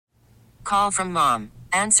Call from mom.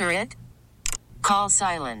 Answer it. Call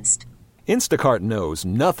silenced. Instacart knows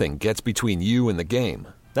nothing gets between you and the game.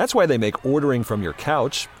 That's why they make ordering from your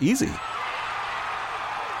couch easy.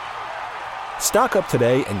 Stock up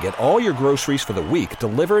today and get all your groceries for the week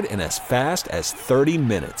delivered in as fast as 30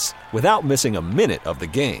 minutes without missing a minute of the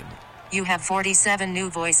game. You have 47 new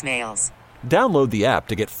voicemails. Download the app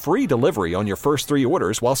to get free delivery on your first 3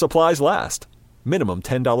 orders while supplies last. Minimum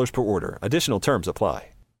 $10 per order. Additional terms apply.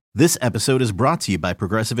 This episode is brought to you by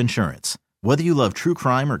Progressive Insurance. Whether you love true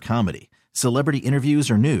crime or comedy, celebrity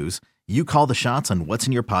interviews or news, you call the shots on what's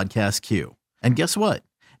in your podcast queue. And guess what?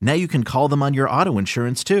 Now you can call them on your auto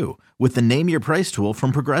insurance too with the Name Your Price tool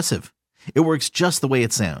from Progressive. It works just the way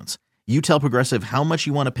it sounds. You tell Progressive how much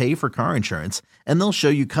you want to pay for car insurance, and they'll show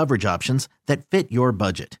you coverage options that fit your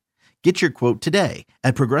budget. Get your quote today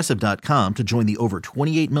at Progressive.com to join the over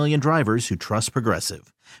 28 million drivers who trust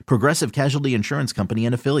Progressive. Progressive Casualty Insurance Company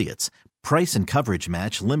and Affiliates. Price and coverage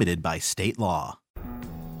match limited by state law.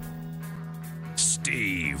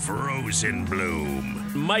 Steve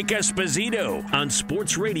Rosenbloom. Mike Esposito on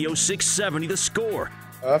Sports Radio 670 The Score.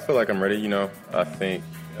 I feel like I'm ready. I think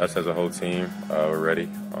us as a whole team, we're ready.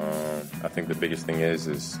 I think the biggest thing is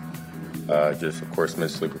just, of course,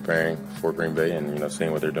 mentally preparing for Green Bay and,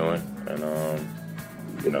 seeing what they're doing. And,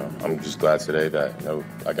 I'm just glad today that,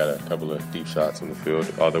 I got a couple of deep shots in the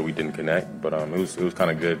field, although we didn't connect. But it was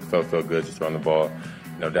kind of good. Felt good just throwing the ball,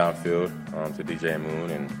 downfield to DJ and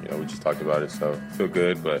Moon. And, we just talked about it. So feel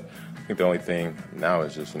good. But I think the only thing now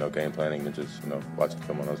is just, game planning and just, watching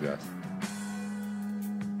film on those guys.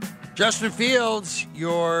 Justin Fields,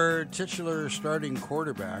 your titular starting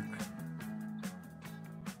quarterback.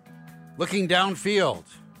 Looking downfield.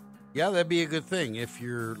 Yeah, that'd be a good thing if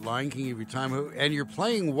your line can give you time. And you're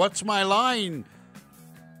playing What's My Line?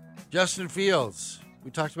 Justin Fields.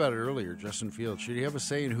 We talked about it earlier, Justin Fields. Should he have a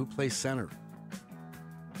say in who plays center?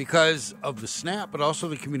 Because of the snap, but also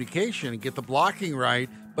the communication and get the blocking right.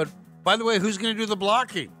 But, by the way, who's going to do the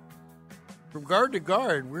blocking? From guard to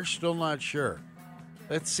guard, we're still not sure.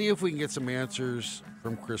 Let's see if we can get some answers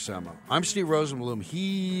from Chris Emma. I'm Steve Rosenbloom.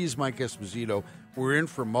 He's Mike Esposito. We're in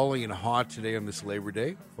for Mully and Hot today on this Labor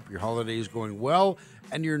Day. Hope your holiday is going well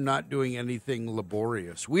and you're not doing anything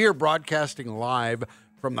laborious. We are broadcasting live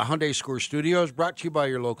from the Hyundai Score Studios, brought to you by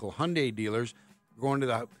your local Hyundai dealers. We're going to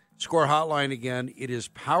the Score Hotline again. It is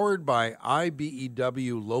powered by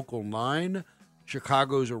IBEW Local 9,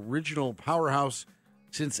 Chicago's original powerhouse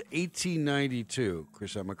since 1892.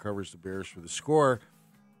 Chris Emma covers the Bears for the Score.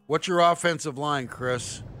 What's your offensive line,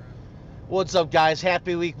 Chris? What's up, guys?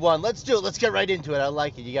 Happy week one. Let's do it. Let's get right into it. I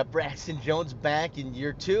like it. You got Braxton Jones back in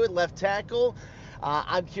year 2 at left tackle.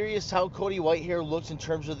 I'm curious how Cody Whitehair looks in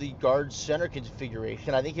terms of the guard center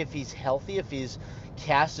configuration. I think if he's healthy, if his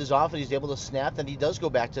cast is off and he's able to snap, then he does go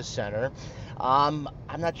back to center. I'm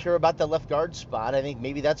not sure about the left guard spot. I think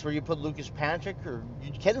maybe that's where you put Lucas Patrick, or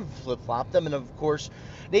you can flip-flop them. And, of course,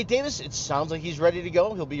 Nate Davis, it sounds like he's ready to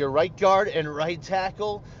go. He'll be your right guard and right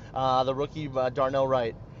tackle, the rookie Darnell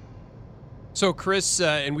Wright. So, Chris,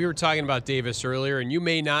 and we were talking about Davis earlier, and you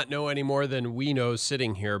may not know any more than we know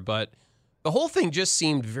sitting here, but the whole thing just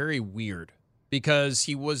seemed very weird because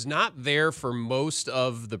he was not there for most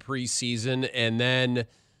of the preseason. And then,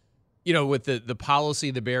 with the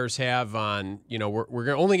policy the Bears have on,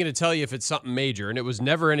 we're only going to tell you if it's something major. And it was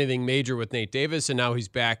never anything major with Nate Davis, and now he's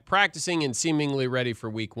back practicing and seemingly ready for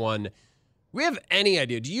week 1. Do we have any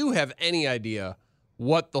idea? Do you have any idea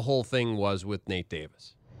what the whole thing was with Nate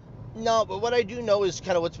Davis? No, but what I do know is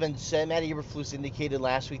kind of what's been said. Matty Eberflus indicated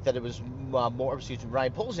last week that it was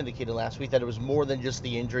Ryan Poles indicated last week that it was more than just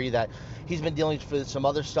the injury, that he's been dealing with some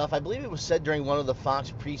other stuff. I believe it was said during one of the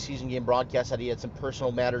Fox preseason game broadcasts that he had some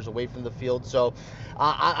personal matters away from the field. So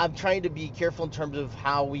I'm trying to be careful in terms of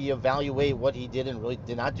how we evaluate what he did and really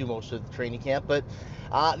did not do most of the training camp. But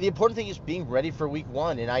the important thing is being ready for week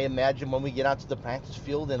 1. And I imagine when we get out to the practice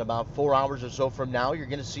field in about 4 hours or so from now, you're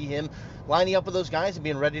going to see him lining up with those guys and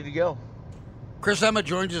being ready to go. Chris Emma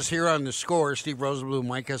joins us here on The Score. Steve Rosenbloom,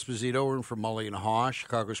 Mike Esposito. We're in for Mully and Haw,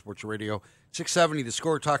 Chicago Sports Radio 670. The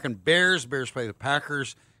Score, talking Bears. Bears play the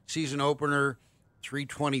Packers. Season opener,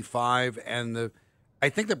 3:25. And I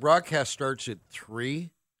think the broadcast starts at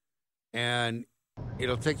 3. And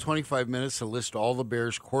it'll take 25 minutes to list all the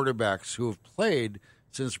Bears quarterbacks who have played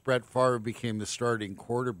since Brett Favre became the starting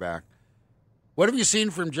quarterback. What have you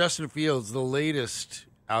seen from Justin Fields, the latest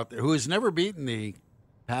out there, who has never beaten the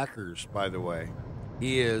Packers, by the way?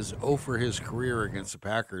 He is 0 for his career against the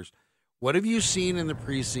Packers. What have you seen in the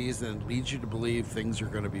preseason that leads you to believe things are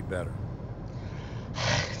going to be better?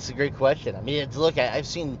 It's a great question. I mean, look, I've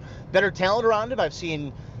seen better talent around him. I've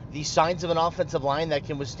seen the signs of an offensive line that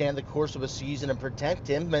can withstand the course of a season and protect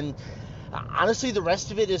him. And honestly, the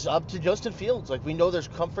rest of it is up to Justin Fields. Like, we know there's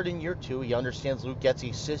comfort in year two. He understands Luke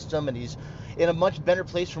Getsy's system, and he's in a much better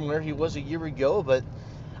place from where he was a year ago. But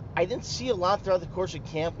I didn't see a lot throughout the course of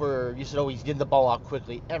camp where you said, oh, he's getting the ball out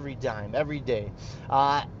quickly every dime, every day.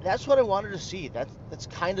 That's what I wanted to see. That's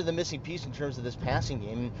kind of the missing piece in terms of this passing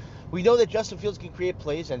game. And we know that Justin Fields can create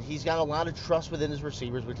plays, and he's got a lot of trust within his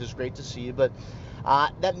receivers, which is great to see. But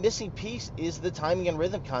that missing piece is the timing and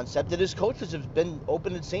rhythm concept, and his coaches have been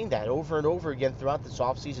open in saying that over and over again throughout this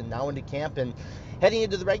offseason, now into camp and heading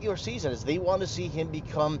into the regular season, as they want to see him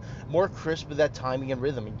become more crisp with that timing and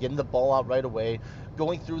rhythm and getting the ball out right away,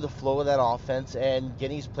 going through the flow of that offense and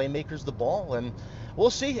getting his playmakers the ball. And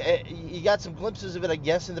we'll see. You got some glimpses of it, I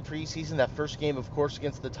guess, in the preseason. That first game, of course,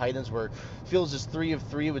 against the Titans, where Fields is 3 of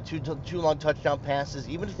 3 with two long touchdown passes.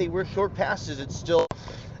 Even if they were short passes, it's still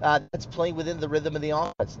that's playing within the rhythm of the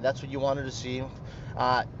offense, and that's what you wanted to see.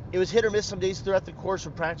 It was hit or miss some days throughout the course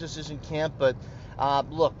of practices in camp, but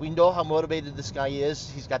look, we know how motivated this guy is.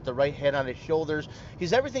 He's got the right head on his shoulders.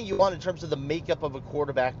 He's everything you want in terms of the makeup of a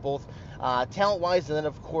quarterback, both talent-wise and then,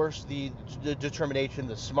 of course, the determination,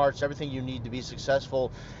 the smarts, everything you need to be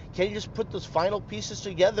successful. Can you just put those final pieces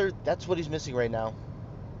together? That's what he's missing right now.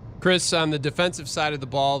 Chris, on the defensive side of the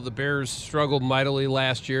ball, the Bears struggled mightily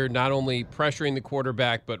last year, not only pressuring the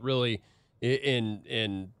quarterback, but really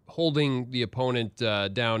in holding the opponent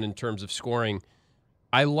down in terms of scoring.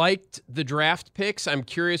 I liked the draft picks. I'm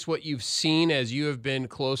curious what you've seen, as you have been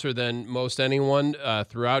closer than most anyone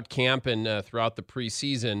throughout camp and throughout the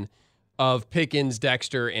preseason, of Pickens,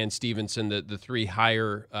 Dexter, and Stevenson, the three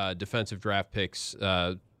higher defensive draft picks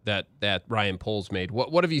that Ryan Poles made.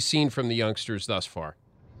 What have you seen from the youngsters thus far?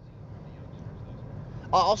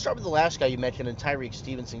 I'll start with the last guy you mentioned, and Tyreek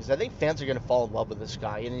Stevenson, because I think fans are going to fall in love with this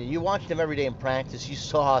guy. And you watched him every day in practice. You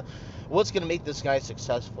saw what's going to make this guy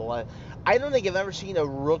successful. I don't think I've ever seen a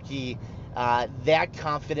rookie that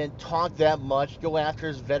confident, talk that much, go after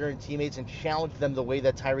his veteran teammates, and challenge them the way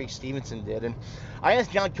that Tyreek Stevenson did. And I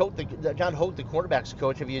asked John Hoke, the quarterback's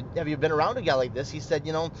coach, have you been around a guy like this? He said,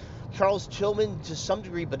 Charles Tillman to some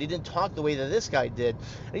degree, but he didn't talk the way that this guy did.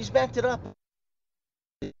 And he's backed it up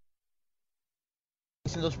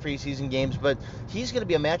in those preseason games, but he's going to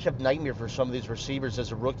be a matchup nightmare for some of these receivers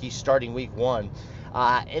as a rookie starting week one.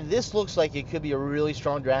 And this looks like it could be a really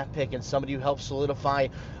strong draft pick and somebody who helps solidify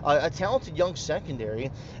a talented young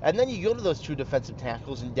secondary. And then you go to those two defensive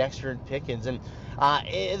tackles in Dexter and Pickens, and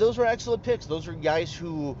those were excellent picks. Those are guys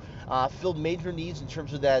who filled major needs in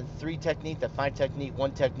terms of that 3 technique, that 5 technique,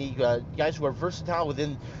 1 technique, guys who are versatile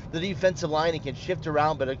within the defensive line and can shift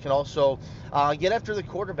around, but it can also get after the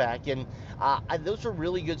quarterback. And those are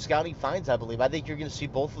really good scouting finds, I believe. I think you're going to see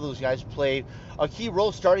both of those guys play a key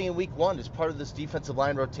role starting in week one as part of this defensive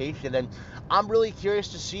line rotation. And I'm really curious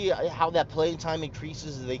to see how that playing time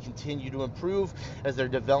increases as they continue to improve, as their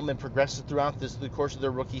development progresses throughout the course of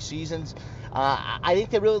their rookie seasons. I think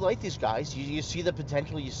they really like these guys. You see the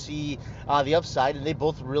potential, you see the upside, and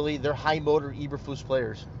they're high motor Eberflus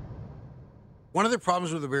players. One of the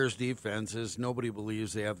problems with the Bears defense is nobody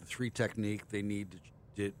believes they have the 3 technique they need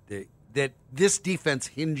that this defense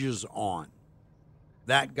hinges on.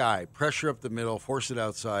 That guy, pressure up the middle, force it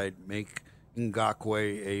outside, make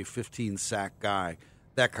Ngakoue a 15-sack guy,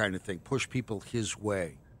 that kind of thing, push people his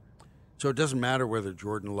way. So it doesn't matter whether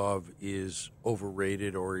Jordan Love is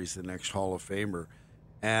overrated or he's the next Hall of Famer.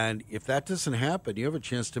 And if that doesn't happen, you have a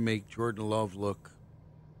chance to make Jordan Love look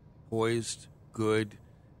poised, good,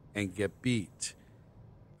 and get beat.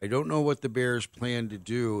 I don't know what the Bears plan to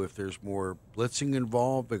do if there's more blitzing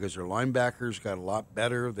involved, because their linebackers got a lot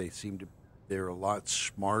better. They're a lot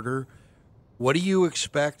smarter. What do you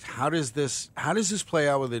expect? How does this play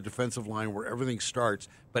out with a defensive line where everything starts,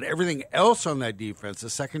 but everything else on that defense, the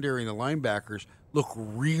secondary and the linebackers, look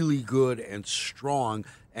really good and strong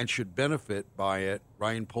and should benefit by it?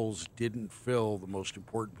 Ryan Poles didn't fill the most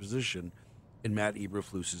important position in Matt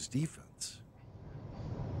Eberflus's defense.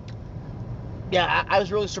 Yeah, I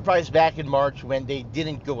was really surprised back in March when they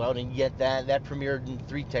didn't go out and get that premiered in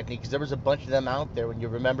 3 technique, because there was a bunch of them out there when you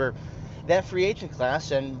remember that free agent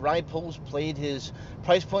class, and Ryan Poles played his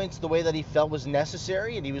price points the way that he felt was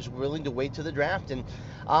necessary, and he was willing to wait to the draft. And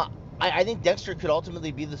I think Dexter could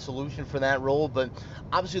ultimately be the solution for that role, but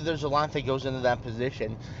obviously there's a lot that goes into that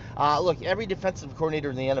position. Look, every defensive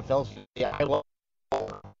coordinator in the NFL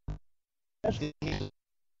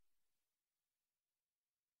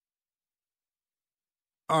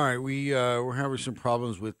All right, we're having some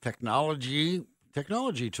problems with technology.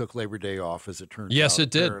 Technology took Labor Day off, as it turns out. Yes, it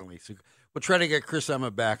did. Apparently. So we'll try to get Chris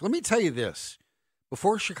Emma back. Let me tell you this.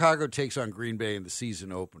 before Chicago takes on Green Bay in the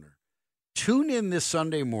season opener, tune in this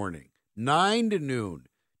Sunday morning, 9 to noon.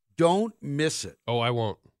 Don't miss it. Oh, I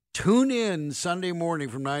won't. Tune in Sunday morning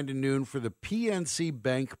from 9 to noon for the PNC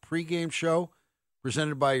Bank pregame show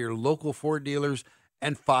presented by your local Ford dealers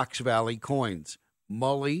and Fox Valley Coins.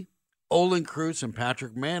 Mully, Olin Kreutz, and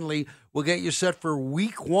Patrick Manley will get you set for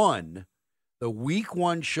Week 1, the Week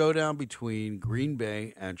 1 showdown between Green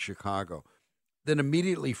Bay and Chicago. Then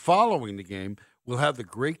immediately following the game, we'll have the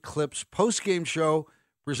Great Clips postgame show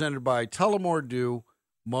presented by Tullamore Dew,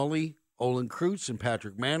 Mully, Olin Kreutz, and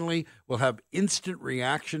Patrick Manley. Will have instant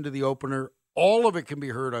reaction to the opener. All of it can be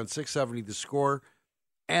heard on 670 The Score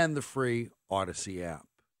and the free Odyssey app.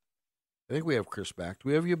 I think we have Chris back. Do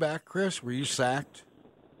we have you back, Chris? Were you sacked?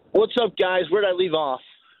 What's up, guys? Where'd I leave off?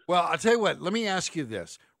 Well, I'll tell you what. Let me ask you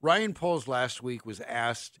this. Ryan Poles last week was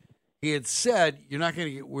asked. He had said, we're not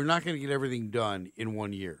going to get everything done in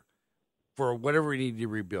 1 year for whatever we need to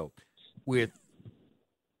rebuild. With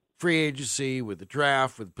free agency, with the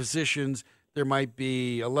draft, with positions, there might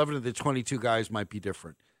be 11 of the 22 guys might be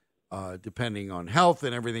different, depending on health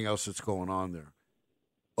and everything else that's going on there.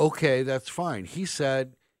 Okay, that's fine. He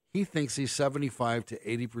said he thinks he's 75 to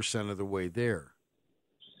 80% of the way there.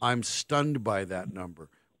 I'm stunned by that number.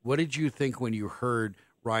 What did you think when you heard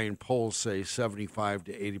Ryan Poles say 75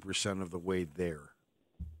 to 80% of the way there?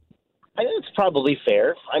 I think it's probably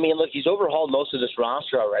fair. I mean, look, he's overhauled most of this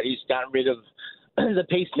roster already. He's gotten rid of the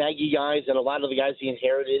Pace Nagy guys and a lot of the guys he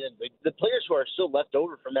inherited. And the players who are still left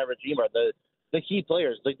over from that regime are the key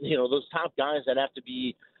players, those top guys that have to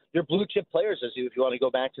be your blue chip players, if you want to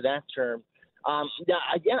go back to that term.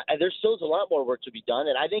 There still is a lot more work to be done.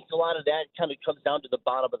 And I think a lot of that kind of comes down to the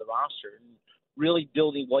bottom of the roster and really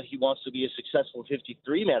building what he wants to be a successful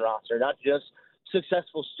 53-man roster, not just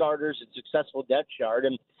successful starters and successful depth chart.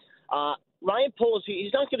 And Ryan Poles,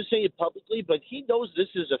 he's not going to say it publicly, but he knows this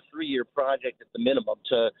is a 3-year project at the minimum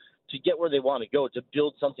to get where they want to go, to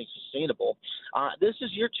build something sustainable. This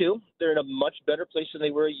is year 2. They're in a much better place than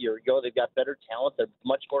they were a year ago. They've got better talent. They're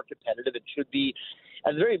much more competitive. It should be,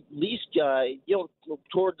 at the very least,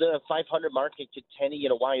 toward the 500 mark and contending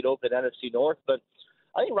in a wide open NFC North. But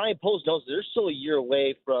I think Ryan Poles knows they're still a year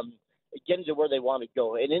away from getting to where they want to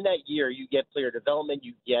go. And in that year, you get player development.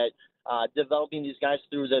 You get developing these guys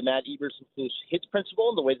through the Matt Eberflus hits principle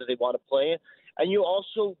and the way that they want to play. And you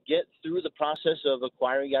also get through the process of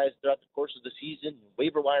acquiring guys throughout the course of the season,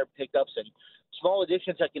 waiver wire pickups and small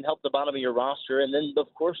additions that can help the bottom of your roster. And then,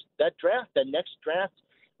 of course, that next draft,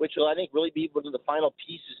 which will, I think, really be one of the final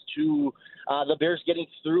pieces to the Bears getting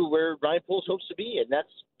through where Ryan Poles hopes to be, and that's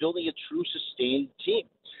building a true sustained team.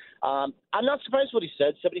 I'm not surprised what he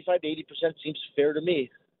said. 75 to 80% seems fair to me.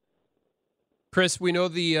 Chris, we know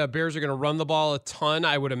the Bears are going to run the ball a ton,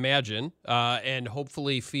 I would imagine, and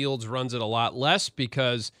hopefully Fields runs it a lot less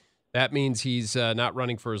because that means he's not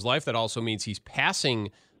running for his life. That also means he's passing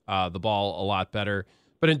the ball a lot better.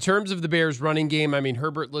 But in terms of the Bears running game, I mean,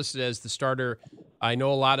 Herbert listed as the starter. I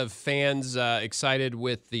know a lot of fans excited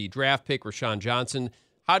with the draft pick, Rashawn Johnson.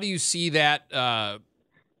 How do you see that?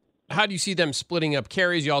 How do you see them splitting up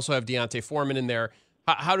carries? You also have Deontay Foreman in there.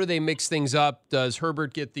 How do they mix things up? Does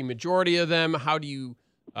Herbert get the majority of them? How do you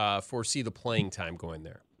foresee the playing time going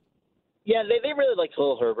there? Yeah, they really like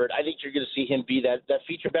Khalil Herbert. I think you're going to see him be that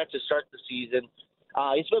feature back to start the season.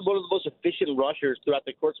 He's been one of the most efficient rushers throughout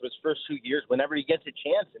the course of his first 2 years whenever he gets a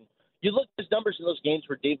chance. And you look at his numbers in those games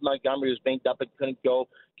where Dave Montgomery was banged up and couldn't go.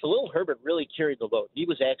 Khalil Herbert really carried the load. He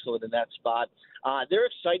was excellent in that spot. They're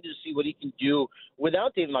excited to see what he can do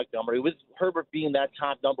without Dave Montgomery, with Herbert being that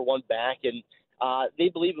top number one back. And they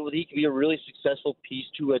believe that he can be a really successful piece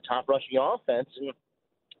to a top rushing offense. And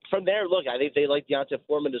from there, look, I think they like Deontay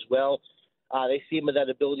Foreman as well. They see him with that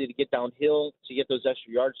ability to get downhill, to get those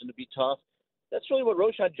extra yards and to be tough. That's really what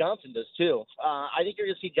Roschon Johnson does, too. I think you're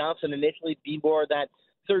going to see Johnson initially be more of that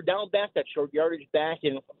third down back, that short yardage back,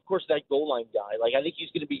 and, of course, that goal line guy. Like, I think he's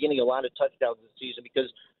going to be getting a lot of touchdowns this season because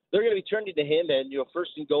they're going to be turning to him and,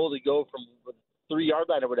 first and goal to go from the 3-yard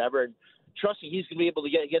line or whatever, and trusting he's going to be able to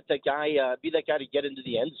get that guy, be that guy to get into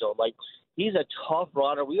the end zone. Like, he's a tough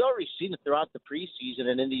runner. We've already seen it throughout the preseason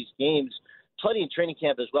and in these games, plenty in training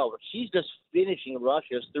camp as well, where he's just finishing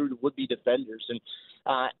rushes through the would-be defenders. And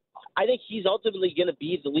I think he's ultimately going to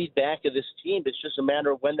be the lead back of this team. It's just a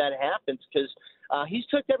matter of when that happens because he's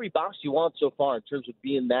checked every box you want so far in terms of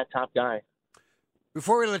being that top guy.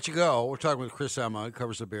 Before we let you go, we're talking with Chris Emma, who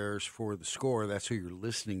covers the Bears for The Score. That's who you're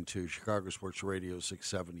listening to, Chicago Sports Radio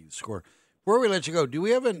 670, The Score. Before we let you go, do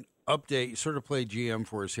we have an update? You sort of played GM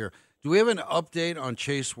for us here. Do we have an update on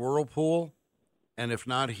Chase Whirlpool? And if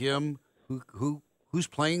not him, who Who's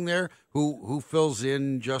playing there? Who fills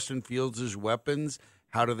in Justin Fields' weapons?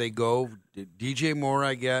 How do they go? DJ Moore,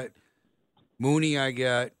 I get. Mooney, I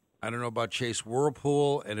get. I don't know about Chase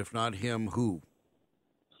Whirlpool, and if not him, who?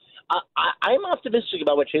 I'm optimistic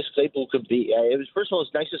about what Chase Claypool could be. First of all,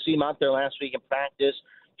 it's nice to see him out there last week in practice,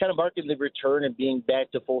 kind of marking the return and being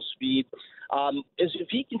back to full speed. If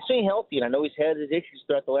he can stay healthy, and I know he's had his issues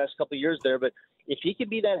throughout the last couple of years there, but if he can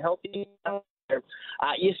be that healthy,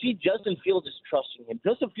 you see Justin Fields is trusting him.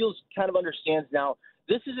 Justin Fields kind of understands now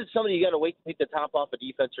this isn't somebody you got to wait to take the top off a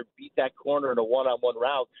defense or beat that corner in a one-on-one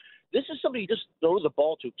route. This is somebody you just throw the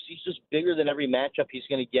ball to because he's just bigger than every matchup he's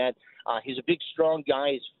going to get. He's a big, strong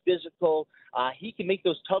guy. He's physical. He can make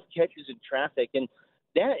those tough catches in traffic. And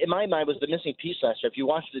that, in my mind, was the missing piece last year. If you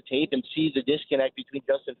watch the tape and see the disconnect between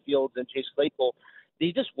Justin Fields and Chase Claypool,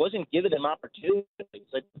 he just wasn't giving him opportunities.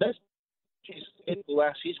 Like the best Chase Claypool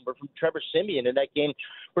last season were from Trevor Siemian in that game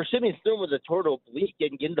where Siemian threw him with a total oblique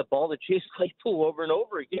and getting the ball to Chase Claypool over and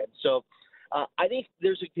over again. So I think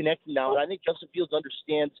there's a connection now. And I think Justin Fields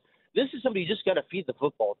understands this is somebody you just got to feed the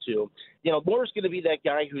football to. Moore's going to be that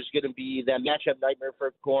guy who's going to be that matchup nightmare for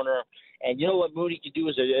a corner. And you know what Mooney can do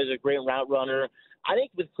as a great route runner. I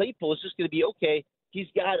think with Claypool, it's just going to be, okay, he's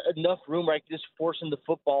got enough room where I can just force him the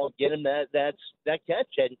football and get him that catch.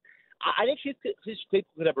 And I think his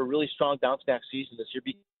Claypool could have a really strong bounce-back season this year.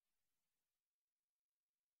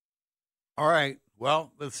 All right.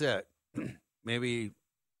 Well, that's it. Maybe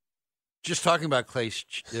just talking about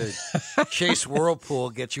Chase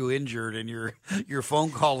Whirlpool gets you injured and your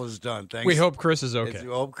phone call is done. Thanks. We hope Chris is okay.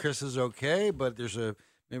 We hope Chris is okay, but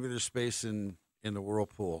maybe there's space in the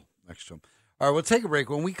Whirlpool next to him. All right, we'll take a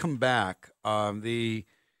break. When we come back, the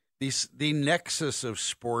nexus of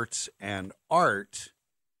sports and art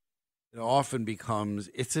often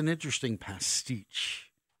becomes, it's an interesting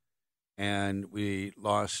pastiche. And we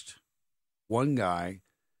lost one guy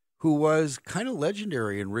who was kind of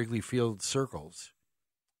legendary in Wrigley Field circles.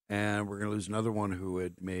 And we're going to lose another one who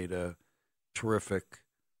had made a terrific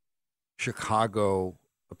Chicago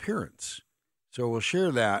appearance. So we'll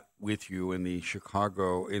share that with you in the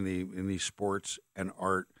Chicago, in the sports and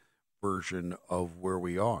art version of Where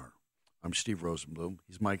We Are. I'm Steve Rosenbloom.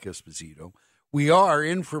 He's Mike Esposito. We are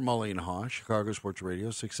in for Mully and Haw, Chicago Sports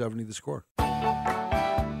Radio, 670 The Score.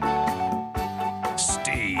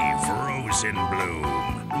 Steve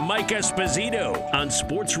Rosenbloom. Mike Esposito on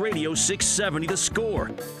Sports Radio 670 The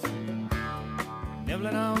Score.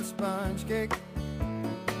 Nibbling on sponge cake,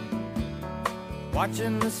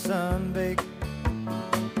 watching the sun bake.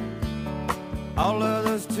 All of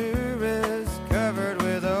those tourists covered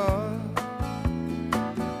with oil,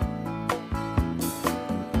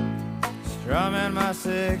 strumming my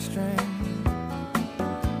six string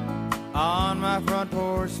on my front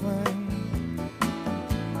porch swing.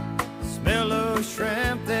 Smell those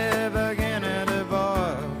shrimp, they're beginning to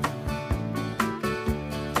boil.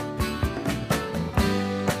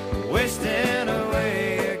 Wasting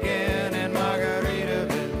away again in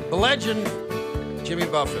Margaritaville. The legend, Jimmy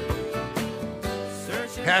Buffett,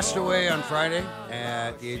 passed away on Friday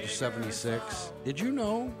at the age of 76. Did you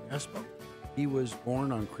know, Espo, he was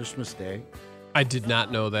born on Christmas Day? I did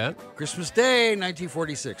not know that. Christmas Day,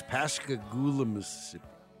 1946, Pascagoula, Mississippi.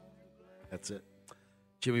 That's it.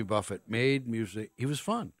 Jimmy Buffett made music. He was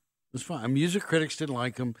fun. It was fun. Music critics didn't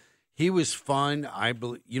like him. He was fun. I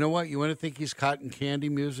believe. You know what? You want to think he's cotton candy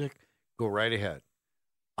music? Go right ahead.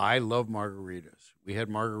 I love margaritas. We had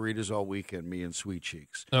margaritas all weekend, me and Sweet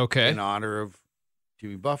Cheeks. Okay. In honor of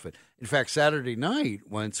Jimmy Buffett. In fact, Saturday night,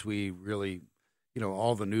 once we really,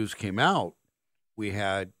 all the news came out, we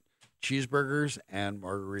had cheeseburgers and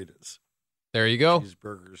margaritas. There you go.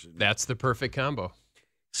 Cheeseburgers. That's the perfect combo.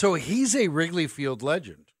 So he's a Wrigley Field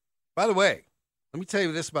legend. By the way, let me tell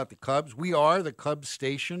you this about the Cubs. We are the Cubs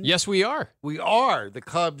station. Yes, we are. We are the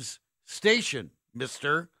Cubs station,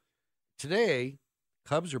 mister. Today,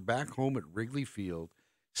 Cubs are back home at Wrigley Field,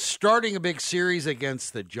 starting a big series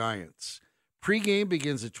against the Giants. Pregame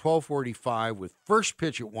begins at 12:45 with first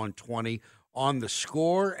pitch at 1:20 on the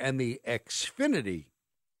Score and the Xfinity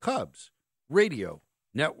Cubs Radio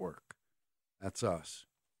Network. That's us.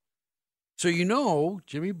 So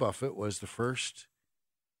Jimmy Buffett was the first.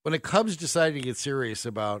 When the Cubs decided to get serious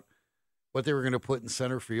about what they were going to put in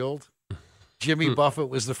center field, Jimmy Buffett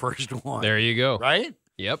was the first one. There you go. Right?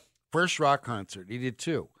 Yep. First rock concert. He did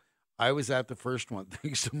two. I was at the first one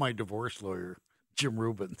thanks to my divorce lawyer, Jim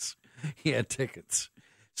Rubens. He had tickets.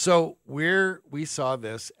 So we saw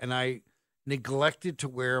this, and I neglected to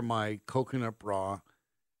wear my coconut bra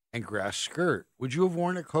and grass skirt. Would you have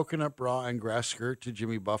worn a coconut bra and grass skirt to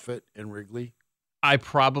Jimmy Buffett and Wrigley? I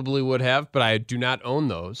probably would have, but I do not own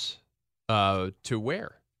those. to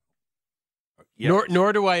wear. Yes.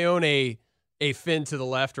 Nor do I own a fin to the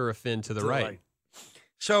left or a fin to the right.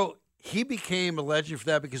 So he became a legend for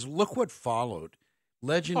that because look what followed.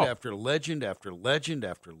 Legend after legend after legend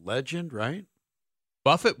after legend, right?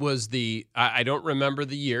 Buffett was I don't remember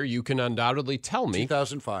the year. You can undoubtedly tell me.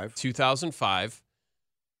 2005. 2005.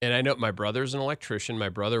 And I know my brother's an electrician. My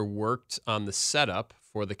brother worked on the setup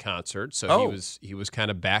for the concert, so he was kind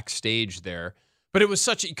of backstage there. But it was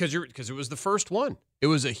such because it was the first one. It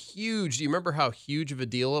was a huge. Do you remember how huge of a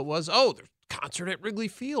deal it was? Oh, there's a concert at Wrigley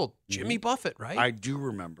Field. Jimmy Buffett, right? I do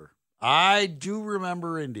remember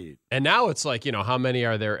indeed. And now it's like, how many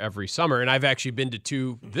are there every summer? And I've actually been to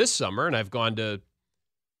 2 this summer, and I've gone to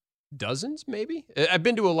dozens, maybe. I've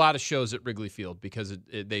been to a lot of shows at Wrigley Field because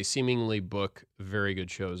they seemingly book very good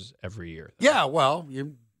shows every year. Yeah, well,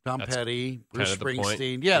 Tom Petty, Bruce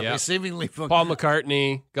Springsteen. Yeah, they seemingly book. Paul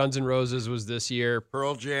McCartney, Guns N' Roses was this year.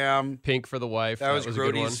 Pearl Jam. Pink for the Wife. That was a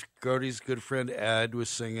good one. Grody's good friend Ed was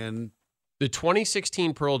singing. The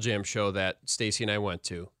 2016 Pearl Jam show that Stacy and I went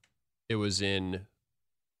to, it was in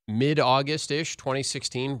mid-August-ish,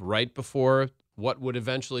 2016, right before what would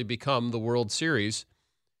eventually become the World Series.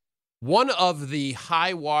 One of the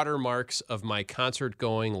high water marks of my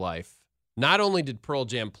concert-going life. Not only did Pearl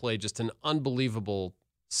Jam play just an unbelievable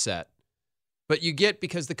set, but you get,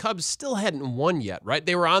 because the Cubs still hadn't won yet, right?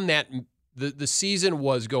 They were on that, the season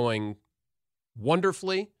was going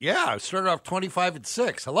wonderfully. Yeah, it started off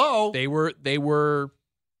 25-6. Hello. They were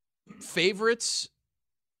favorites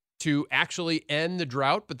to actually end the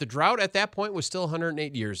drought, but the drought at that point was still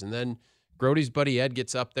 108 years. And then Grody's buddy Ed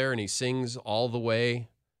gets up there and he sings All the Way,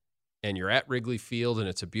 and you're at Wrigley Field, and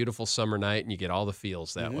it's a beautiful summer night, and you get all the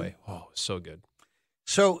feels that way. Oh, so good.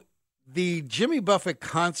 So the Jimmy Buffett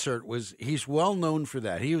concert he's well known for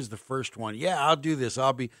that. He was the first one. Yeah, I'll do this.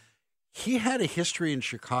 He had a history in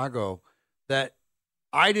Chicago that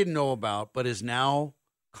I didn't know about, but has now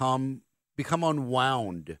become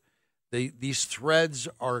unwound. These threads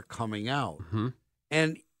are coming out. Mm-hmm.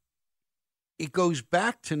 And it goes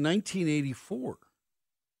back to 1984.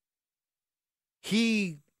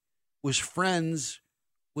 He was friends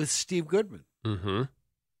with Steve Goodman. Mm-hmm.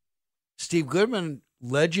 Steve Goodman,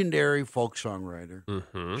 legendary folk songwriter,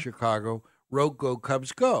 Chicago, wrote Go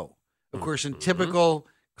Cubs Go. Of course, in typical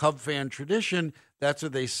Cub fan tradition, that's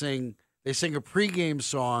what they sing. They sing a pregame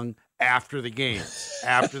song after the games,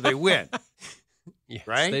 after they win. Yes,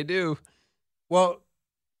 right? They do. Well,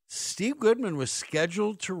 Steve Goodman was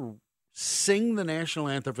scheduled to sing the national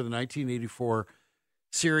anthem for the 1984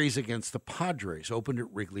 series against the Padres, opened at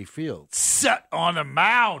Wrigley Field. Set on the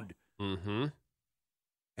mound. Mm-hmm.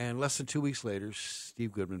 And less than 2 weeks later,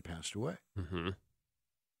 Steve Goodman passed away. Mm-hmm.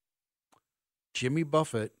 Jimmy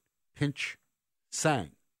Buffett pinch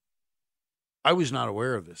sang. I was not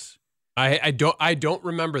aware of this. I don't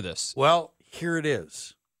remember this. Well, here it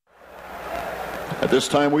is. At this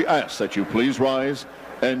time, we ask that you please rise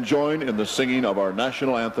and join in the singing of our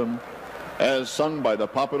national anthem as sung by the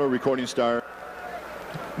popular recording star,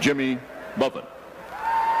 Jimmy Buffett.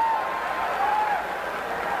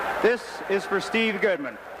 This is for Steve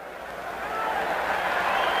Goodman.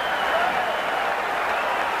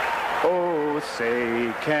 Oh,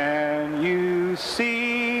 say, can you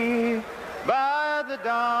see by the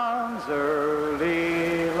dawn's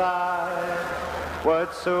early light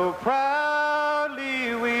what so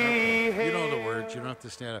proudly we hailed? You know the words. You don't have to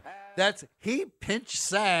stand up. He pinch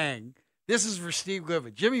sang. This is for Steve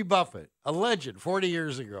Goodman. Jimmy Buffett, a legend, 40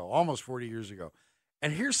 years ago, almost 40 years ago.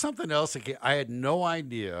 And here's something else that I had no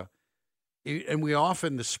idea. And we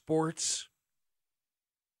often, the sports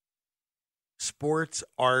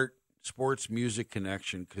art, sports music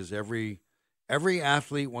connection, because every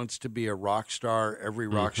athlete wants to be a rock star. Every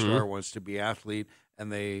rock star wants to be athlete,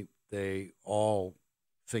 and they all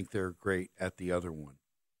think they're great at the other one.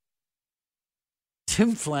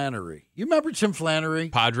 Tim Flannery. You remember Tim Flannery?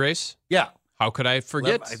 Padres? Yeah. How could I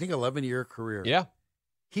forget? I think 11-year career. Yeah.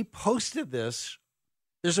 He posted this.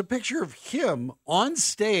 There's a picture of him on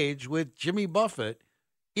stage with Jimmy Buffett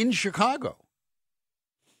in Chicago.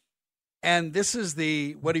 And this is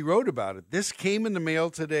what he wrote about it. This came in the mail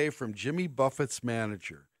today from Jimmy Buffett's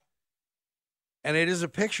manager. And it is a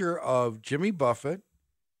picture of Jimmy Buffett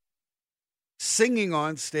singing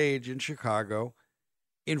on stage in Chicago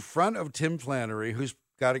in front of Tim Flannery, who's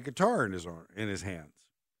got a guitar in his hands.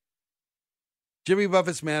 Jimmy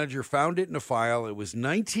Buffett's manager found it in a file. It was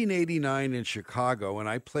 1989 in Chicago, and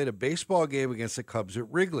I played a baseball game against the Cubs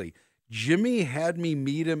at Wrigley. Jimmy had me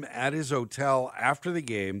meet him at his hotel after the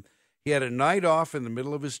game. He had a night off in the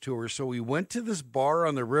middle of his tour, so we went to this bar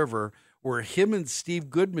on the river where him and Steve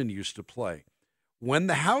Goodman used to play. when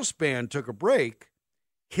the house band took a break,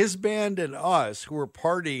 his band and us, who were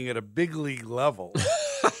partying at a big league level,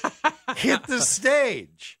 hit the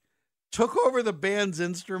stage, took over the band's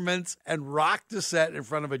instruments, and rocked the set in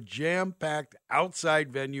front of a jam-packed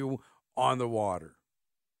outside venue on the water.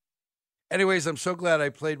 Anyways, I'm so glad I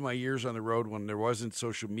played my years on the road when there wasn't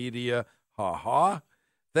social media. Ha ha.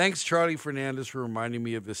 Thanks, Charlie Fernandez, for reminding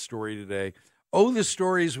me of this story today. Oh, the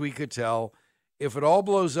stories we could tell. If it all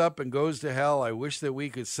blows up and goes to hell, I wish that we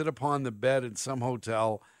could sit upon the bed in some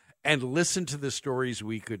hotel and listen to the stories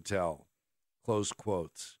we could tell. Close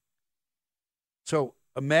quotes. So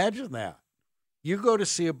imagine that. You go to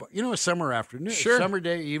see a summer afternoon, summer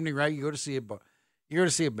day, evening, right? You go to see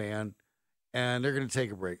a band, and they're going to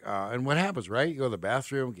take a break. And what happens, right? You go to the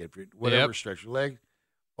bathroom, get whatever, stretch your leg.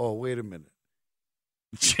 Oh, wait a minute.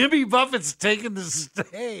 Jimmy Buffett's taking the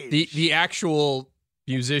stage. The actual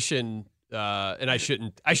musician, and I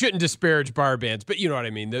shouldn't disparage bar bands, but you know what I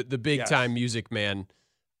mean. The big time music man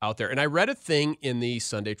out there. And I read a thing in the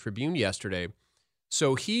Sunday Tribune yesterday.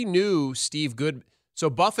 So he knew Steve Goodman. So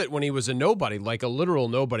Buffett, when he was a nobody, like a literal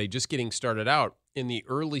nobody, just getting started out in the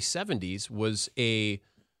early 70s, was a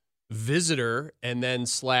visitor and then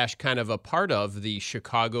 / kind of a part of the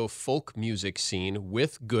Chicago folk music scene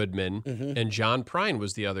with Goodman, and John Prine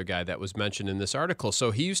was the other guy that was mentioned in this article.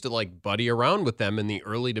 So he used to like buddy around with them in the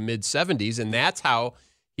early to mid 70s, and that's how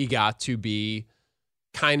he got to be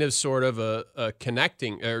kind of sort of a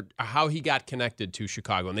connecting, or how he got connected to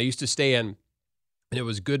Chicago. And they used to stay in, and it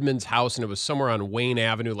was Goodman's house, and it was somewhere on Wayne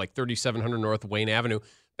Avenue, like 3700 North Wayne Avenue.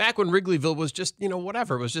 Back when Wrigleyville was just,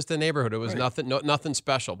 whatever. It was just a neighborhood. It was nothing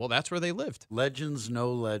special. Well, that's where they lived. Legends,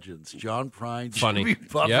 no legends. John Prine, Funny. Jimmy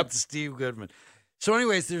Buffett, Steve Goodman. So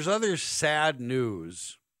anyways, there's other sad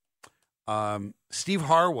news. Steve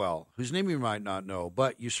Harwell, whose name you might not know,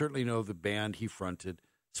 but you certainly know the band he fronted,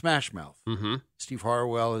 Smash Mouth. Mm-hmm. Steve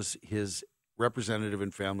Harwell, is his representative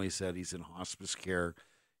and family said he's in hospice care.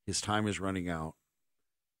 His time is running out.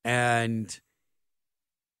 And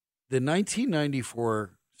the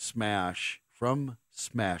 1994 Smash from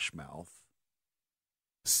Smash Mouth.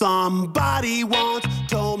 Somebody once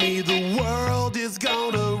told me the world is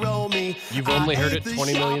gonna roll me. You've only heard it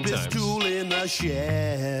 20 million times. Tool in the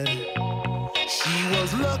shed. She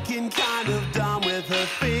was looking kind of dumb with her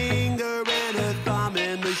finger and her thumb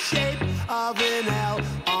in the shape of an L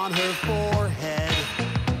on her forehead.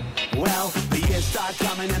 Well, the years start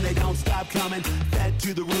coming and they don't stop coming. Fed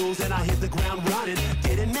to the rules and I hit the ground running.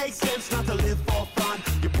 Didn't make sense not to live for fun.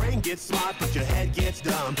 Your brain gets smart but your head gets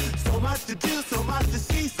dumb. So much to do, so much to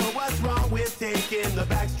see. So what's wrong with taking the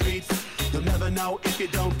back streets? You'll never know if you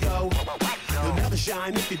don't go. You'll never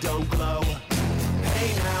shine if you don't glow.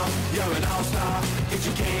 Hey now, you're an all-star. Get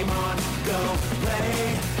your game on, go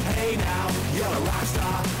play. Hey now, you're a rock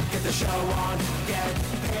star. Get the show on, get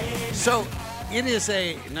paid. So it is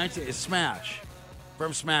a Smash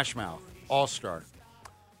from Smash Mouth, All-Star.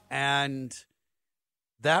 And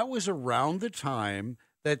that was around the time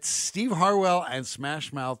that Steve Harwell and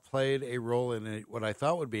Smash Mouth played a role in what I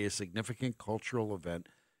thought would be a significant cultural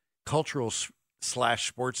 /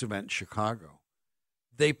 sports event in Chicago.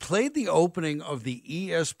 They played the opening of the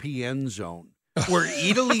ESPN Zone, where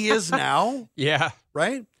Italy is now. Yeah.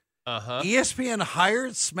 Right? Uh-huh. ESPN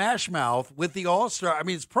hired Smash Mouth with the All-Star. I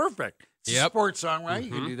mean, it's perfect. It's a sports song, right?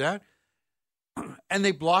 You can do that. And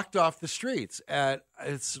they blocked off the streets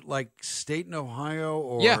it's like Staten, Ohio,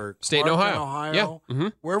 or Staten, Ohio, Yeah.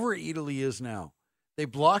 wherever Italy is now. They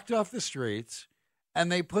blocked off the streets,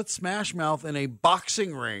 and they put Smash Mouth in a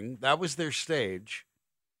boxing ring. That was their stage,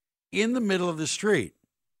 in the middle of the street.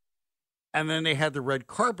 And then they had the red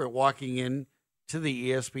carpet walking in to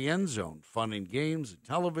the ESPN Zone, fun and games and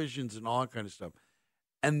televisions and all that kind of stuff.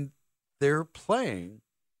 And they're playing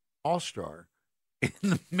All-Star in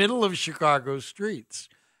the middle of Chicago streets.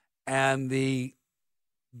 And the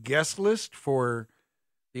guest list for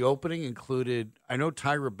the opening included, I know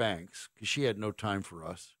Tyra Banks, because she had no time for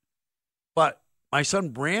us, but my son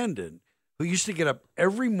Brandon, who used to get up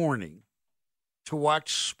every morning to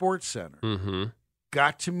watch SportsCenter,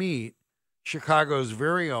 got to meet Chicago's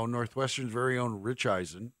very own, Northwestern's very own Rich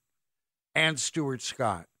Eisen and Stuart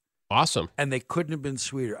Scott. Awesome. And they couldn't have been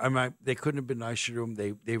sweeter. I mean, they couldn't have been nicer to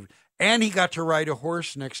him. And he got to ride a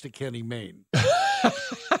horse next to Kenny Mayne.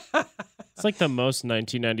 It's like the most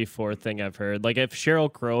 1994 thing I've heard. Like, if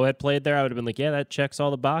Sheryl Crow had played there, I would have been like, yeah, that checks all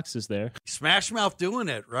the boxes there. Smash Mouth doing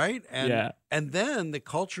it, right? And then the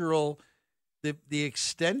cultural, the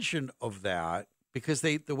extension of that, because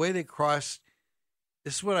the way they crossed,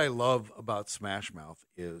 this is what I love about Smash Mouth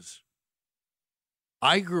is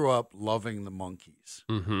I grew up loving the Monkees.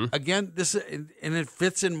 Mm-hmm. Again, and it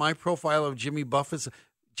fits in my profile of Jimmy Buffett's.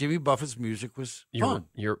 Jimmy Buffett's music was fun.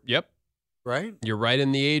 Yep. Right? You're right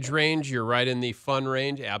in the age range. You're right in the fun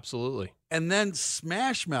range. Absolutely. And then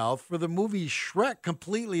Smash Mouth for the movie Shrek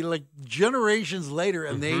completely, like generations later,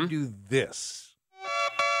 and they do this.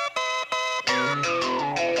 I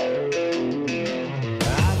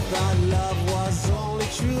thought love was only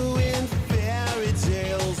true in fairy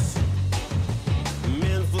tales,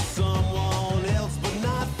 meant for someone else, but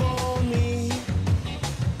not for me.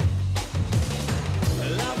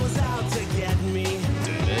 Love was out to get me.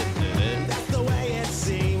 That's the way it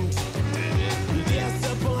seemed.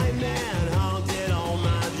 Disappointment haunted all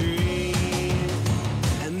my dreams.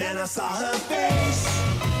 And then I saw her face.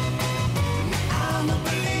 I'm a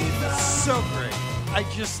believer. So great. I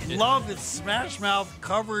just love it. Smash Mouth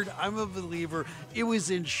covered I'm a Believer. It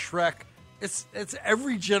was in Shrek. It's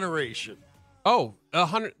every generation. Oh,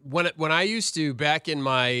 100. When I used to, back in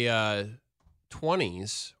my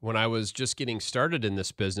 20s, when I was just getting started in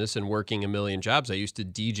this business and working a million jobs, I used to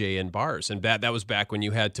DJ in bars. And that was back when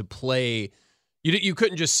you had to play. You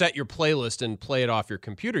couldn't just set your playlist and play it off your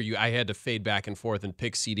computer. I had to fade back and forth and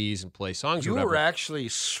pick CDs and play songs. You or whatever. were actually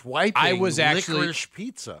swiping licorice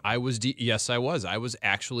pizza. Yes, I was. I was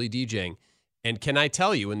actually DJing. And can I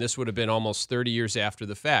tell you, and this would have been almost 30 years after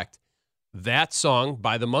the fact, that song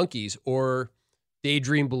by the Monkees or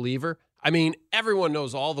Daydream Believer, I mean, everyone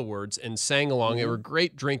knows all the words and sang along. They were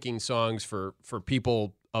great drinking songs for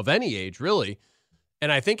people of any age, really.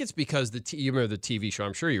 And I think it's because you remember the TV show.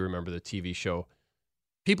 I'm sure you remember the TV show.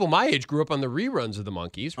 People my age grew up on the reruns of the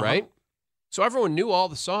Monkees, right? So everyone knew all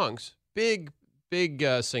the songs. Big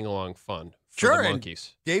sing-along fun for the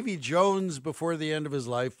Monkees. Davy Jones, before the end of his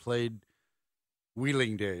life, played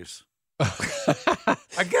Wheeling Days.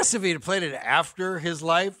 I guess if he had played it after his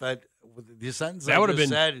life, the sentence that would have been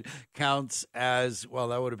said counts as, well,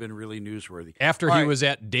 that would have been really newsworthy. After he was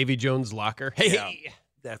at Davy Jones' locker. Hey! Yeah.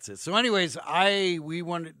 That's it. So anyways, we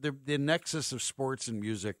wanted the nexus of sports and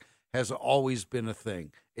music has always been a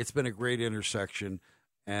thing. It's been a great intersection,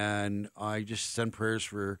 and I just send prayers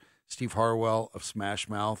for Steve Harwell of Smash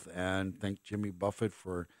Mouth and thank Jimmy Buffett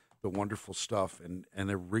for the wonderful stuff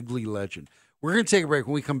and a Wrigley legend. We're going to take a break.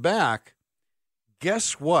 When we come back,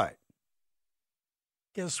 guess what?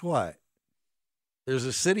 Guess what? There's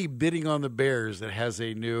a city bidding on the Bears that has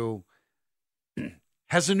a new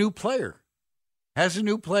player. Has a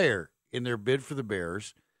new player in their bid for the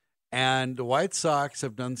Bears, and the White Sox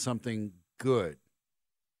have done something good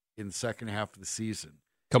in the second half of the season.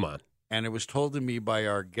 Come on. And it was told to me by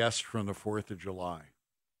our guest from the 4th of July.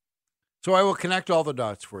 So I will connect all the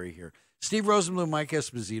dots for you here. Steve Rosenbloom, Mike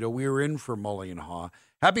Esposito, we are in for Mully and Haw.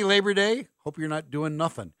 Happy Labor Day. Hope you're not doing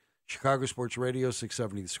nothing. Chicago Sports Radio,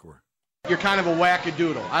 670 The Score. You're kind of a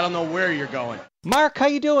wackadoodle. I don't know where you're going. Mark, how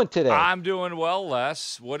you doing today? I'm doing well,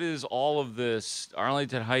 Les. What is all of this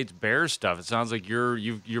Arlington Heights Bears stuff? It sounds like you're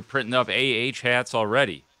printing up AH hats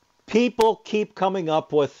already. People keep coming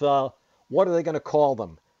up with what are they going to call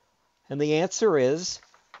them? And the answer is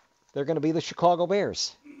they're going to be the Chicago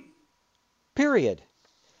Bears. Period.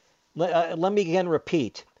 Let me again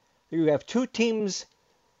repeat. You have two teams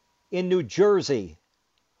in New Jersey.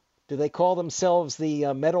 Do they call themselves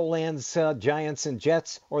the Meadowlands Giants and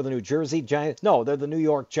Jets or the New Jersey Giants? No, they're the New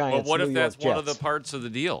York Giants. Well, what if that's one of the parts of the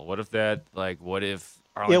deal? What if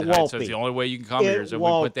Arlington Heights says the only way you can come here is if we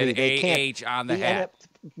put that AH on the hat?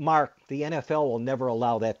 Mark, the NFL will never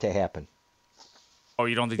allow that to happen. Oh,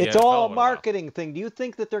 you don't think it's all a marketing thing? Do you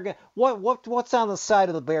think that they're going? What's on the side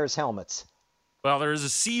of the Bears helmets? Well, there's a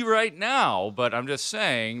C right now, but I'm just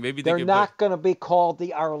saying maybe they're not going to be called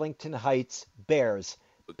the Arlington Heights Bears.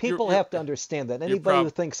 People have to understand that. Anybody who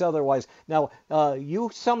thinks otherwise. Now, you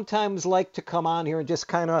sometimes like to come on here and just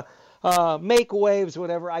kind of make waves,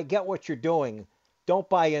 whatever. I get what you're doing. Don't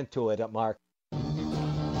buy into it, Mark.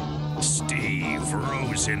 Steve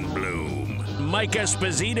Rosenbloom. Mike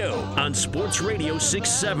Esposito on Sports Radio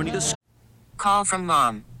 670 The Score. Call from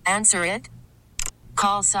mom. Answer it.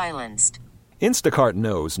 Call silenced. Instacart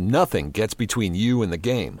knows nothing gets between you and the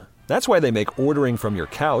game. That's why they make ordering from your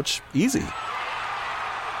couch easy.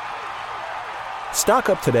 Stock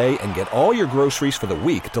up today and get all your groceries for the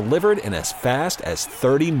week delivered in as fast as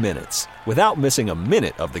 30 minutes without missing a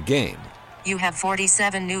minute of the game. You have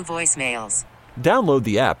 47 new voicemails. Download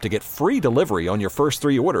the app to get free delivery on your first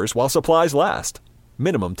 3 orders while supplies last.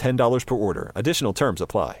 Minimum $10 per order. Additional terms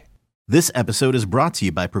apply. This episode is brought to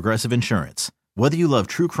you by Progressive Insurance. Whether you love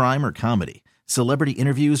true crime or comedy, celebrity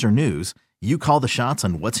interviews or news, you call the shots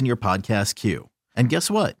on what's in your podcast queue. And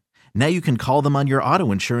guess what? Now you can call them on your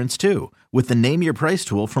auto insurance too with the Name Your Price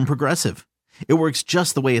tool from Progressive. It works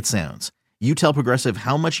just the way it sounds. You tell Progressive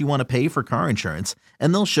how much you want to pay for car insurance,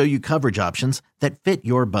 and they'll show you coverage options that fit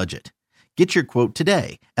your budget. Get your quote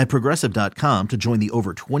today at Progressive.com to join the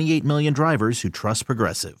over 28 million drivers who trust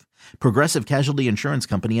Progressive. Progressive Casualty Insurance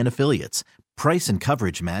Company and Affiliates. Price and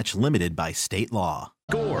coverage match limited by state law.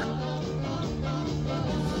 Score.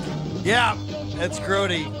 Yeah, that's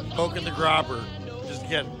Grody poking the grobber. Just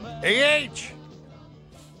kidding. AH!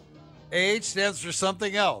 AH stands for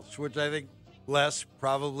something else, which I think Les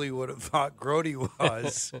probably would have thought Grody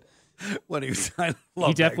was when he was trying to love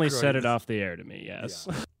He definitely that said Grody. it off the air to me, yes.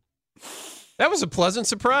 Yeah. That was a pleasant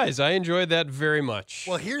surprise. I enjoyed that very much.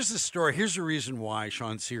 Well, here's the story. Here's the reason why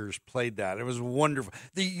Sean Sears played that. It was wonderful.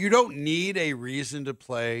 You don't need a reason to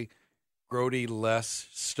play Grody less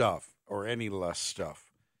stuff or any less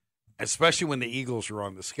stuff, especially when the Eagles are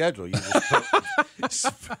on the schedule. You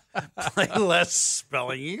just play less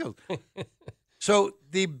spelling Eagles. So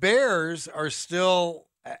the Bears are still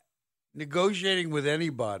negotiating with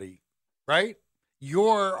anybody, right?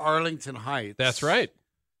 Your Arlington Heights. That's right.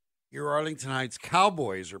 Your Arlington Heights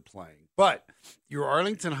Cowboys are playing, but your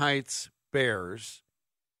Arlington Heights Bears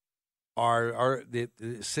are the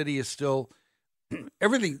city is still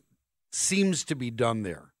everything seems to be done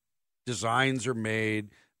there. Designs are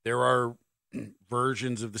made. There are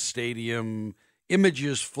versions of the stadium,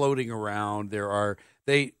 images floating around.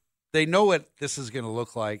 They know what this is going to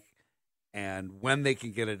look like and when they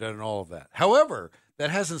can get it done and all of that. However,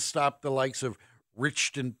 that hasn't stopped the likes of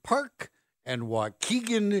Richton Park and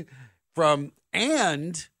Waukegan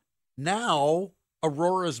and now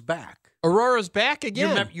Aurora's back. Aurora's back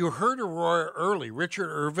again. You heard Aurora early. Richard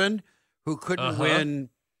Irvin, who couldn't win,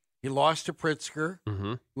 he lost to Pritzker.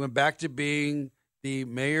 Mm-hmm. Went back to being the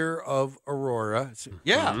mayor of Aurora. So,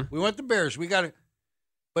 we want the Bears. We got it.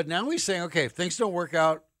 But now he's saying, okay, if things don't work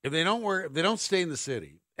out, if they don't stay in the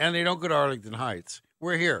city and they don't go to Arlington Heights,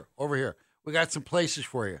 we're here, over here. We got some places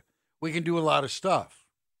for you. We can do a lot of stuff.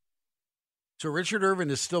 So Richard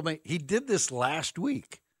Irvin is still he did this last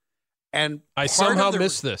week. And I somehow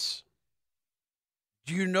missed this.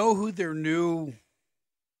 Do you know who their new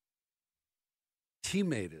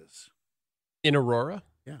teammate is? In Aurora?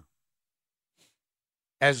 Yeah.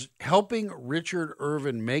 As helping Richard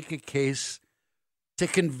Irvin make a case to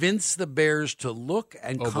convince the Bears to look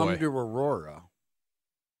and come to Aurora,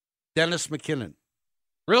 Dennis McKinnon.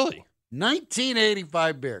 Really?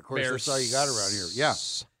 1985 Bear. Of course, Bears. that's all you got around here. Yeah.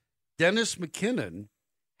 Dennis McKinnon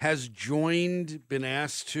has been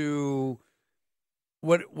asked to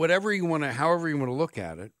however you want to look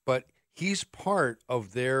at it, but he's part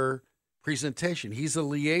of their presentation. He's a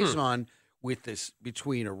liaison with this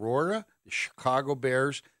between Aurora, the Chicago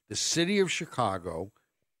Bears, the city of Chicago,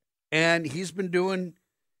 and he's been doing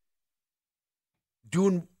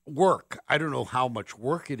work. I don't know how much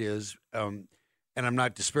work it is, and I'm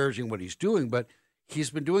not disparaging what he's doing, but he's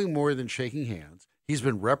been doing more than shaking hands. He's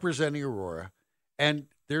been representing Aurora, and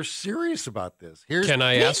they're serious about this. Can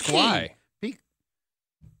I ask why?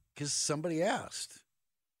 Because somebody asked,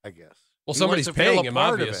 I guess. Well, somebody's paying him,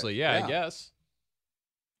 obviously. Yeah, I guess.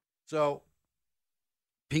 So,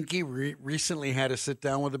 Pinky recently had to sit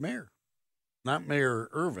down with the mayor. Not Mayor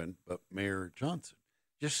Irvin, but Mayor Johnson.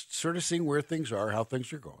 Just sort of seeing where things are, how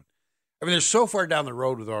things are going. I mean, they're so far down the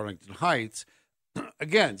road with Arlington Heights.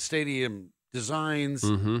 Again, stadium designs.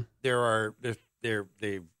 Mm-hmm.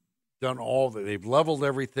 They've done they've leveled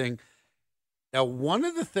everything. Now, one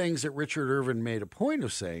of the things that Richard Irvin made a point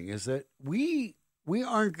of saying is that we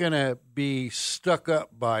aren't going to be stuck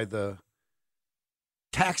up by the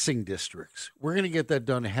taxing districts. We're going to get that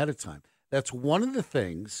done ahead of time. That's one of the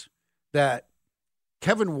things that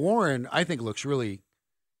Kevin Warren, I think, looks really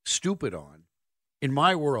stupid on in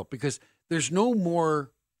my world, because there's no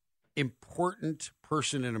more important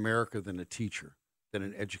person in America than a teacher, than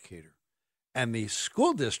an educator. And the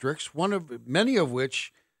school districts, many of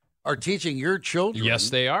which are teaching your children. Yes,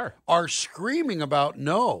 they are screaming about,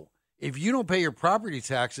 no, if you don't pay your property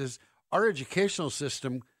taxes, our educational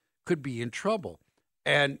system could be in trouble.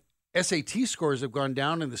 And SAT scores have gone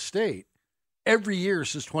down in the state every year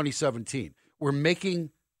since 2017. We're making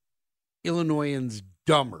Illinoisans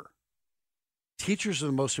dumber. Teachers are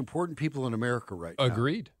the most important people in America right now.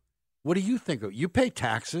 Agreed. What do you think of? You pay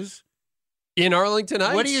taxes in Arlington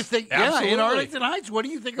Heights. What do you think? Absolutely. Yeah, in Arlington Heights. What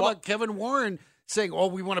do you think about Kevin Warren saying, "Oh,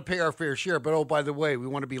 we want to pay our fair share, but oh, by the way, we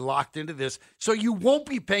want to be locked into this, so you won't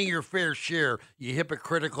be paying your fair share, you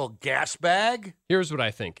hypocritical gas bag"? Here's what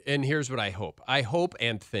I think, and here's what I hope. I hope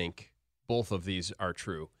and think both of these are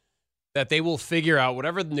true. That they will figure out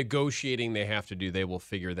whatever negotiating they have to do. They will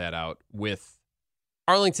figure that out with.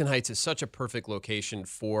 Arlington Heights is such a perfect location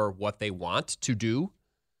for what they want to do.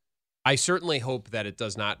 I certainly hope that it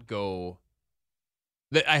does not go.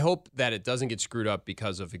 I hope that it doesn't get screwed up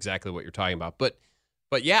because of exactly what you're talking about. But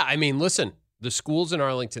yeah, I mean, listen, the schools in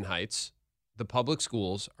Arlington Heights, the public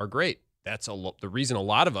schools are great. That's the reason a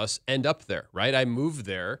lot of us end up there, right? I moved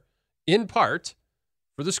there in part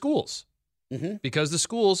for the schools because the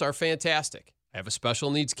schools are fantastic. I have a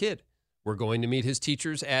special needs kid. We're going to meet his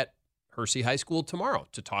teachers at Hersey High School tomorrow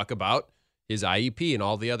to talk about his IEP and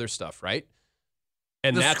all the other stuff, right?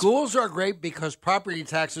 And the schools are great because property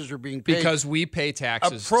taxes are being paid. Because we pay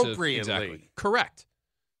taxes appropriately. Exactly. Correct.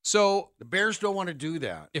 So the Bears don't want to do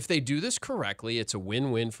that. If they do this correctly, it's a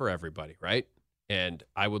win-win for everybody, right? And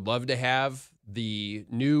I would love to have the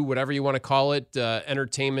new, whatever you want to call it,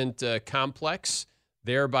 entertainment complex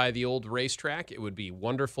there by the old racetrack. It would be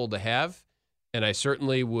wonderful to have. And I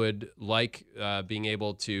certainly would like being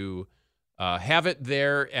able to have it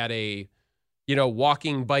there at a,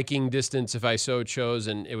 walking, biking distance if I so chose.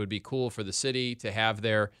 And it would be cool for the city to have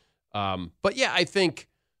there. But yeah, I think,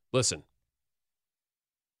 listen,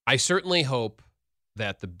 I certainly hope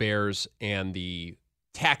that the Bears and the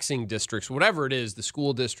taxing districts, whatever it is, the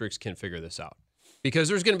school districts can figure this out. Because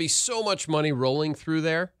there's going to be so much money rolling through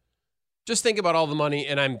there. Just think about all the money,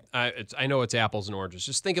 and I know it's apples and oranges.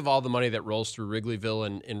 Just think of all the money that rolls through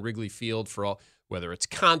Wrigleyville and Wrigley Field for all, whether it's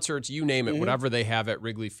concerts, you name it, whatever they have at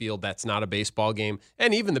Wrigley Field, that's not a baseball game,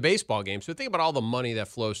 and even the baseball games. So think about all the money that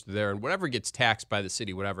flows through there, and whatever gets taxed by the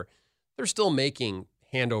city, whatever, they're still making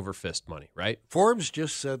hand over fist money, right? Forbes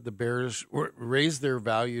just said the Bears raised their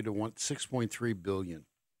value to $6.3 billion.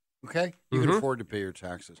 Okay? You can afford to pay your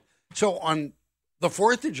taxes. So on the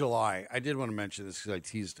 4th of July, I did want to mention this because I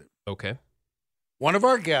teased it. Okay. One of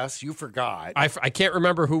our guests, you forgot. I can't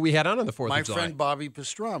remember who we had on the 4th of July. My friend Bobby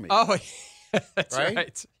Pastrami. Oh, that's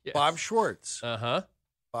right. Yes. Bob Schwartz. Uh-huh.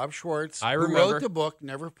 Bob Schwartz. I remember. Who wrote the book,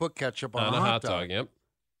 Never Put Ketchup on a Hot Dog. Yep.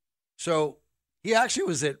 So he actually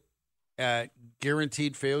was at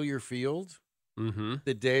Guaranteed Failure Field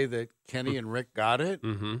the day that Kenny and Rick got it.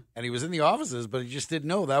 And he was in the offices, but he just didn't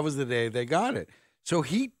know that was the day they got it. So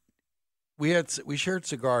we shared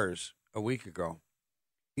cigars a week ago.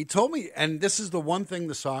 He told me, and this is the one thing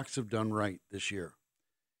the Sox have done right this year.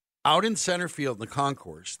 Out in center field in the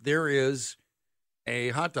concourse, there is a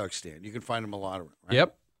hot dog stand. You can find them a lot of it, right?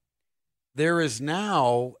 Yep. There is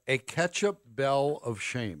now a ketchup bell of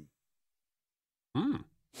shame.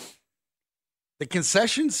 The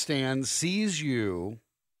concession stand sees you.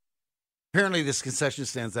 Apparently, this concession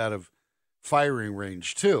stand's out of firing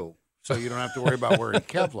range, too, so you don't have to worry about wearing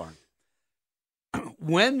Kevlar.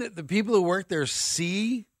 When the people who work there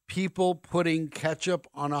see people putting ketchup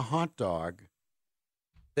on a hot dog,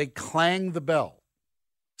 they clang the bell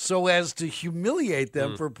so as to humiliate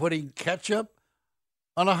them for putting ketchup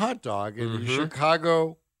on a hot dog in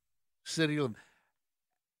Chicago City.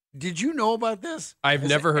 Did you know about this? I've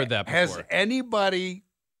never heard that before. Has anybody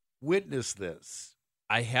witnessed this?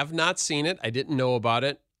 I have not seen it. I didn't know about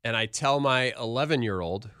it. And I tell my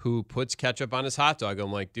 11-year-old who puts ketchup on his hot dog,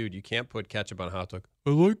 I'm like, dude, you can't put ketchup on a hot dog. I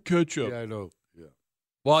like ketchup. Yeah, I know. Yeah.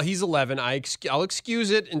 Well, he's 11. I'll excuse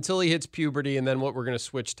it until he hits puberty, and then we're going to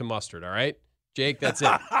switch to mustard, all right? Jake, that's it.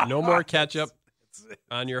 No more ketchup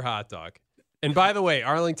on your hot dog. And by the way,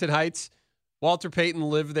 Arlington Heights, Walter Payton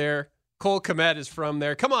lived there. Cole Kmet is from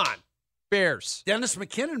there. Come on, Bears. Dennis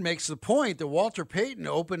McKinnon makes the point that Walter Payton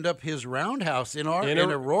opened up his roundhouse in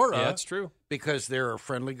Aurora. Yeah, that's true. Because they're a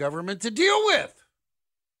friendly government to deal with.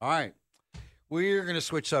 All right. We're going to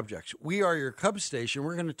switch subjects. We are your Cubs station.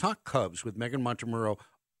 We're going to talk Cubs with Megan Montemurro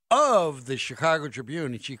of the Chicago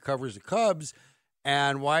Tribune, and she covers the Cubs.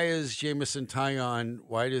 And why is Jameson Taillon,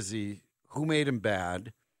 who made him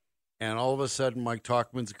bad? And all of a sudden, Mike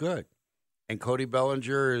Tauchman's good. And Cody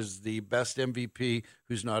Bellinger is the best MVP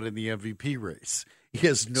who's not in the MVP race. He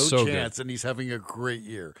has no chance, and he's having a great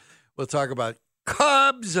year. We'll talk about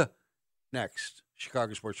Cubs next.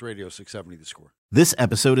 Chicago Sports Radio 670 The Score. This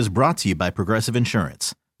episode is brought to you by Progressive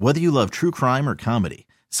Insurance. Whether you love true crime or comedy,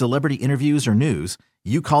 celebrity interviews or news,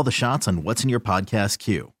 you call the shots on what's in your podcast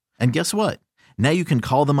queue. And guess what? Now you can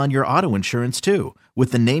call them on your auto insurance too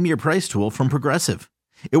with the Name Your Price tool from Progressive.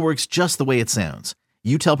 It works just the way it sounds.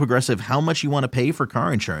 You tell Progressive how much you want to pay for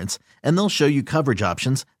car insurance, and they'll show you coverage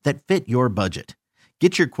options that fit your budget.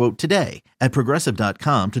 Get your quote today at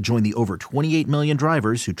Progressive.com to join the over 28 million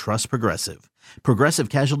drivers who trust Progressive. Progressive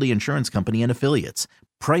Casualty Insurance Company and Affiliates.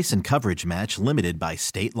 Price and coverage match limited by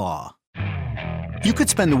state law. You could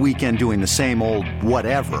spend the weekend doing the same old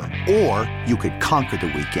whatever, or you could conquer the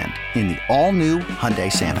weekend in the all-new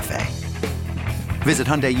Hyundai Santa Fe. Visit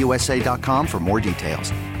HyundaiUSA.com for more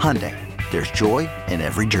details. Hyundai, there's joy in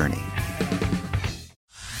every journey.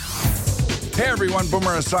 Hey everyone,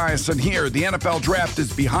 Boomer Esiason here. The NFL draft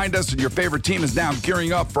is behind us and your favorite team is now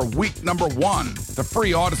gearing up for week number 1. The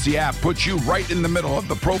free Odyssey app puts you right in the middle of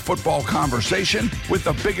the pro football conversation with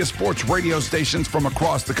the biggest sports radio stations from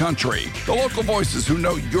across the country. The local voices who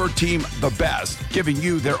know your team the best, giving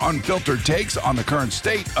you their unfiltered takes on the current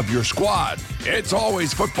state of your squad. It's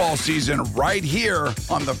always football season right here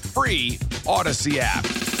on the free Odyssey app.